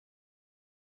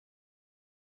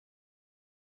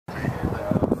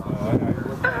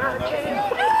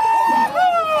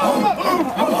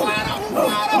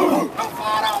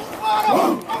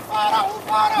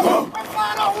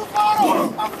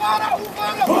How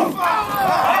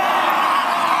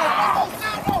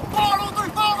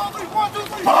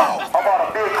about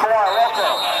a big Kaua'i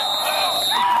welcome?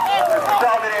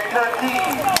 2013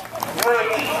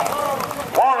 UH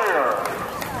Warrior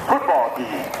football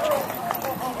team.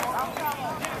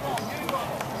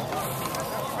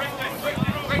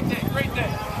 Great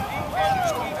day.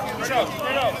 Let's go.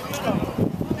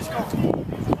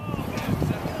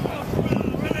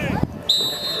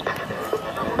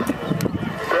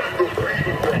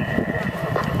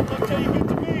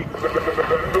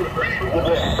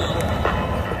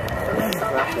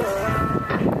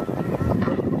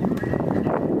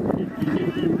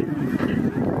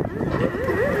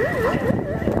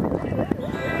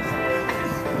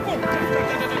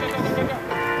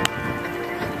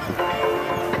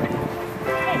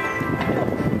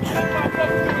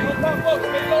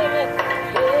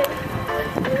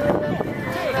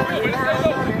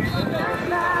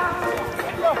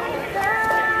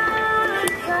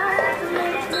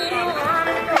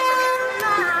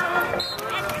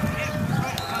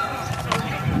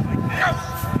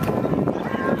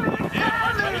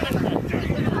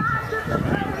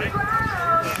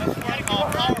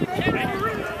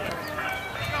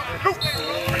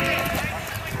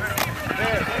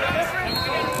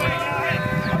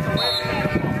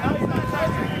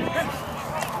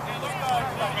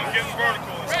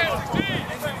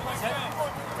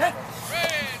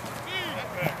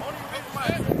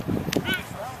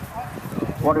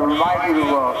 I want to remind you to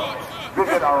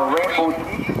visit our Rainbow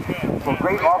Tees for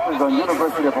great offers on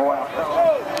University of Hawai'i.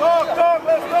 Talk,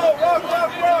 let's go, rock,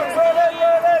 ready.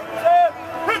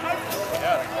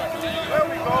 There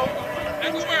we go.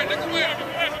 Next way.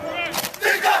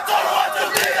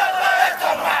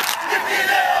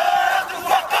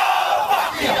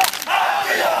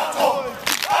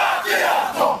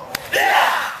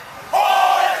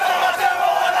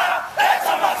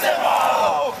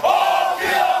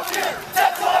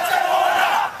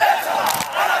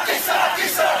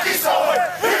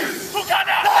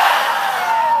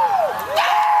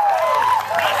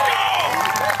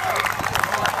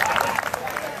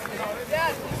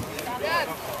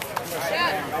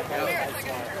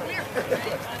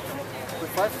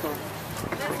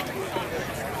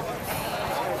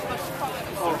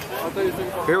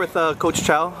 Here with Coach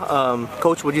Chow.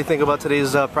 Coach, what do you think about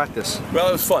today's practice? Well,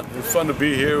 it was fun. It was fun to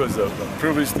be here. It was a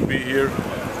privilege to be here.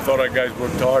 Thought our guys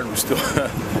worked hard. We're still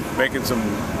making some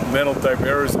mental type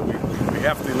errors that we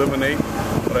have to eliminate.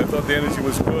 But I thought the energy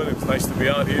was good. It was nice to be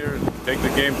out here and take the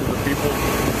game to the people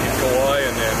in Kaua'i,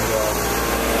 and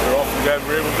we're awfully glad we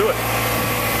were able to do it.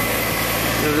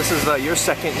 You know, this is your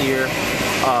second year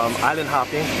island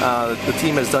hopping. The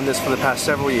team has done this for the past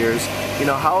several years. You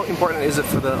know, how important is it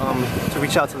for the to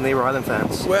reach out to the neighbor island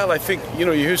fans? Well, I think, you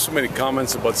know, you hear so many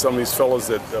comments about some of these fellows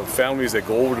that families that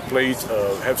go over to play,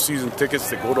 have season tickets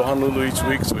that go to Honolulu each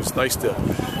week. So it's nice to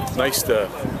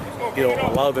you know,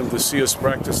 allow them to see us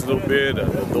practice a little bit.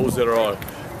 Those that are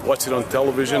watch it on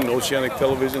television, oceanic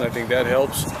television, I think that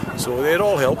helps. So it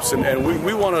all helps, and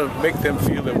we want to make them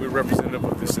feel that we're representative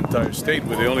of this entire state.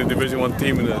 We're the only Division I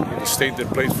team in the state that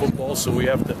plays football, so we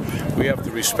have to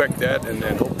respect that and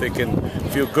hope they can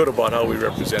feel good about how we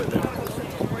represent them.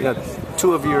 You know,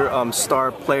 two of your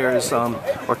star players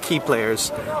or key players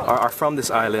are from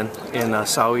this island in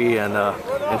Saui and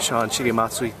Sean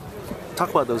Shigematsu.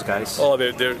 Talk about those guys. Oh,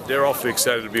 they're awfully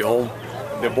excited to be home.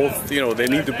 They're both, you know, they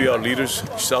need to be our leaders.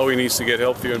 Saui needs to get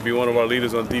healthier and be one of our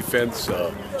leaders on defense.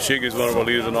 Shig is one of our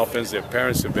leaders on offense. Their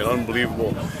parents have been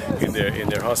unbelievable in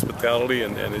their hospitality,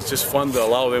 and it's just fun to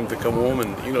allow them to come home.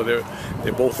 And you know,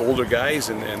 they're both older guys,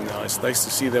 and it's nice to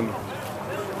see them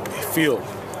feel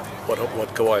what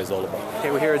Kaua'i is all about. Okay,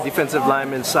 we're here at defensive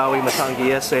lineman Saui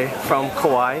Matangiese from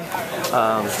Kaua'i.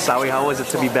 Saui, how was it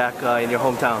to be back in your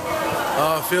hometown?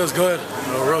 Feels good,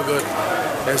 real good.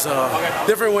 It's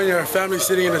different when your family's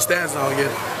sitting in the stands now again.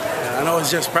 I know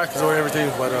it's just practice or everything,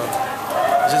 but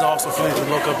it's just also feeling to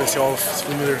look up and see all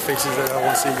familiar faces that I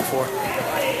haven't seen before.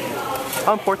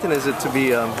 How important is it to be,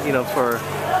 you know, for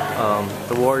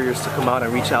the Warriors to come out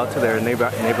and reach out to their neighbor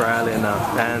island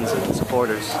fans and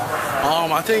supporters?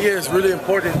 I think it's really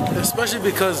important, especially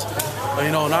because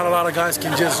you know, not a lot of guys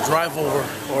can just drive over,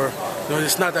 or you know,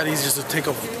 it's not that easy just to take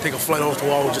a flight over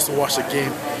to Oahu just to watch the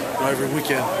game, you know, every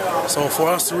weekend. So for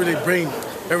us to really bring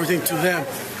everything to them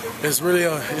is really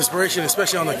an inspiration,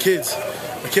 especially on the kids.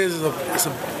 The kids it's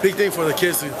a big thing for the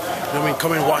kids to, you know, I mean,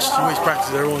 come and watch 2 weeks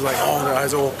practice. Everyone's like, oh, their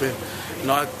eyes are open. You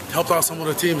know, I helped out some of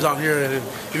the teams out here, and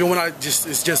even when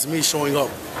it's just me showing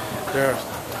up, they're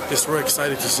just really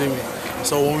excited to see me.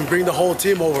 So when we bring the whole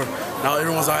team over, now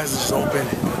everyone's eyes are just open.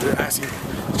 They're asking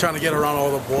trying to get around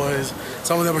all the boys.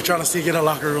 Some of them are trying to sneak in the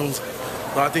locker rooms.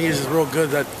 But I think it's just real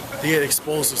good that they get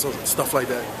exposed to stuff like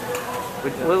that.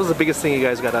 What was the biggest thing you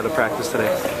guys got out of practice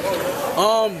today?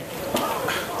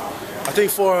 I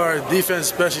think for our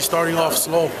defense, especially starting off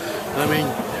slow, I mean,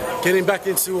 getting back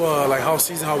into like how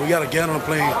we got to get on a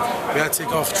plane, we got to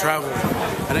take off travel,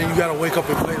 and then you got to wake up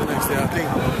and play the next day. I think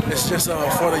it's just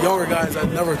for the younger guys that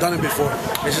never done it before,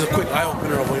 it's just a quick eye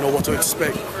opener of what to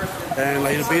expect. And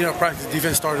like being in our practice,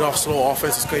 defense started off slow,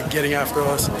 offense is getting after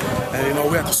us, and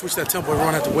we have to switch that tempo.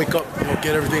 Everyone had to wake up,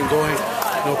 get everything going,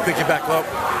 pick it back up.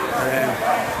 And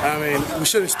I mean, we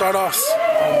shouldn't start off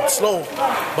slow,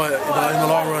 but in the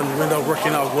long run, we ended up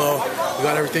working out well. We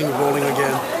got everything rolling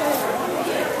again.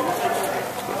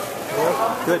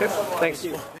 Good. Thanks.